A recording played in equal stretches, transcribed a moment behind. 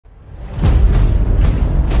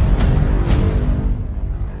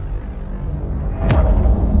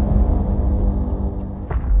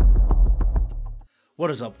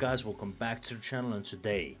What is up, guys? Welcome back to the channel, and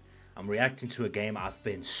today I'm reacting to a game I've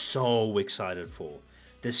been so excited for.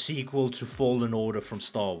 The sequel to Fallen Order from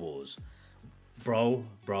Star Wars. Bro,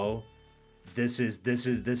 this is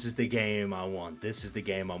the game I want. This is the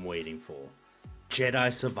game I'm waiting for.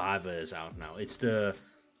 Jedi Survivor is out now. It's the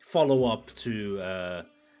follow-up to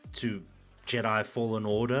Jedi Fallen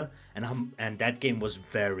Order, and that game was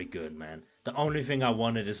very good, man. The only thing I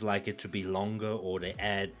wanted is like it to be longer, or they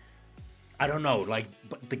add, I don't know, like,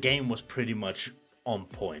 but the game was pretty much on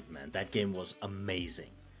point, man. That game was amazing.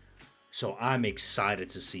 So I'm excited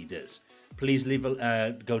to see this. Please leave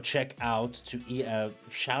a go check out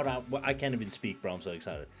shout out. Well, I can't even speak, bro. I'm so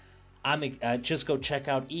excited. Just go check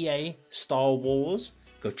out EA Star Wars.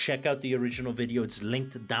 Go check out the original video. It's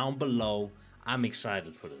linked down below. I'm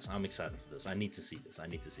excited for this. I'm excited for this. I need to see this. I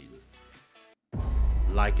need to see this.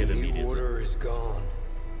 Like it immediately. The order is gone.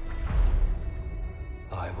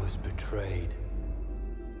 I was betrayed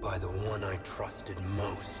by the one I trusted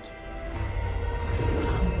most.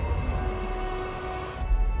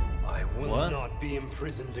 I will not be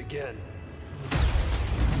imprisoned again.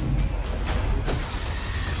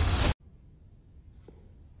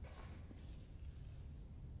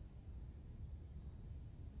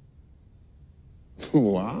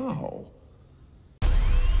 Wow.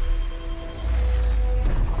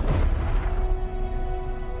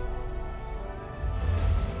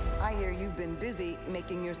 I hear you've been busy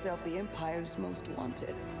making yourself the Empire's most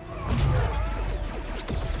wanted.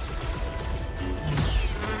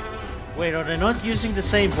 Wait, are they not using the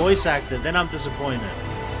same voice actor? Then I'm disappointed.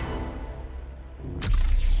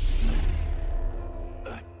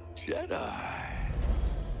 A Jedi.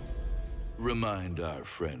 Remind our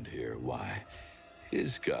friend here why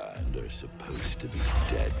his kind are supposed to be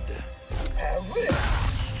dead. Have this.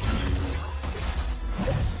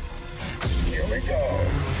 Here we go.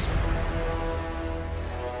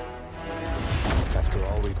 After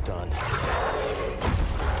all we've done,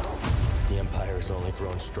 the Empire has only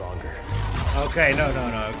grown stronger. Okay, no.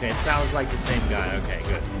 Okay, it sounds like the same guy. Okay,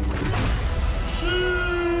 good.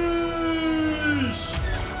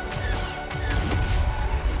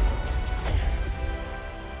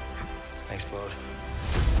 Thanks, Bode.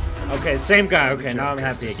 Okay, same guy. Okay, now I'm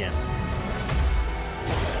happy again.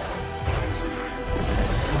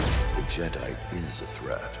 The Jedi is a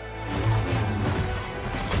threat.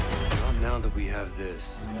 Not now that we have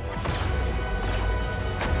this.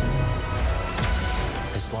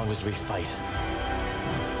 As long as we fight.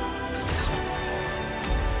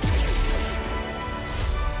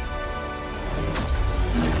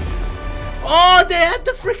 Oh, they had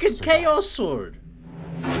the freaking Chaos Sword.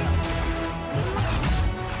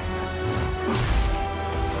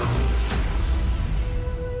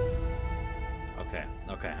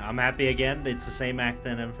 Okay, I'm happy again. It's the same actor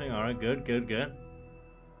and everything. All right, good.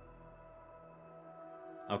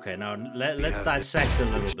 Okay, now let's dissect a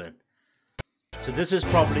little bit. So this is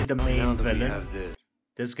probably the main villain.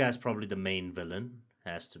 This guy's probably the main villain,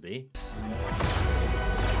 has to be.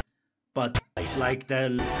 But like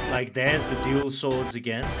there's the dual swords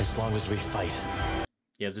again. As long as we fight.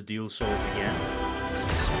 You have the dual swords again.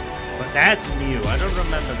 But that's new. I don't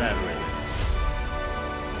remember that really.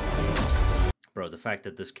 Bro, the fact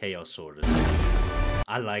that this Chaos Sword is...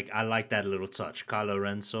 I like that little touch. Kylo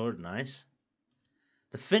Ren sword, nice.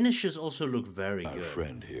 The finishes also look very good. Our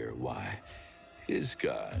friend here, why his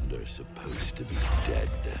kind are supposed to be dead.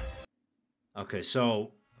 Okay,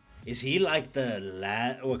 so is he like the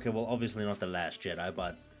last... Okay, well, obviously not the last Jedi,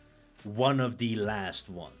 but one of the last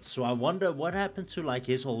ones. So I wonder what happened to like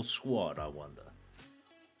his whole squad, I wonder.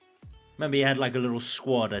 Maybe he had like a little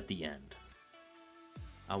squad at the end.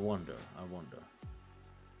 I wonder.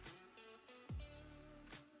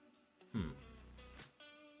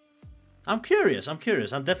 I'm curious. I'm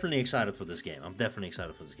definitely excited for this game.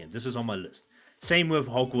 This is on my list. Same with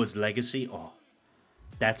Hogwarts Legacy. Oh,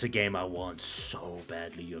 that's a game I want so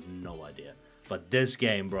badly. You have no idea. But this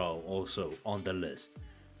game, bro, also on the list.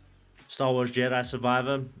 Star Wars Jedi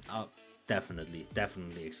Survivor. Definitely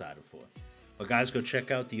excited for it. But guys, go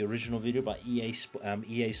check out the original video by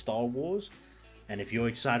EA Star Wars. And if you're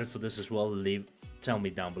excited for this as well, tell me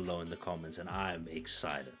down below in the comments. And I'm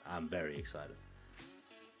excited. I'm very excited.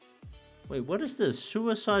 Wait, what is this?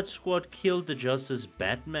 Suicide Squad Killed the Justice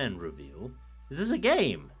Batman reveal? Is this a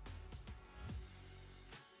game?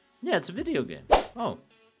 Yeah, it's a video game. Oh.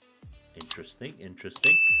 Interesting.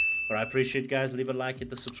 But I appreciate you guys. Leave a like, hit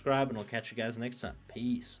the subscribe, and I'll catch you guys next time.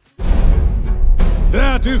 Peace.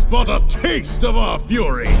 That is but a taste of our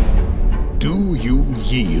fury. Do you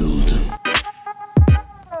yield?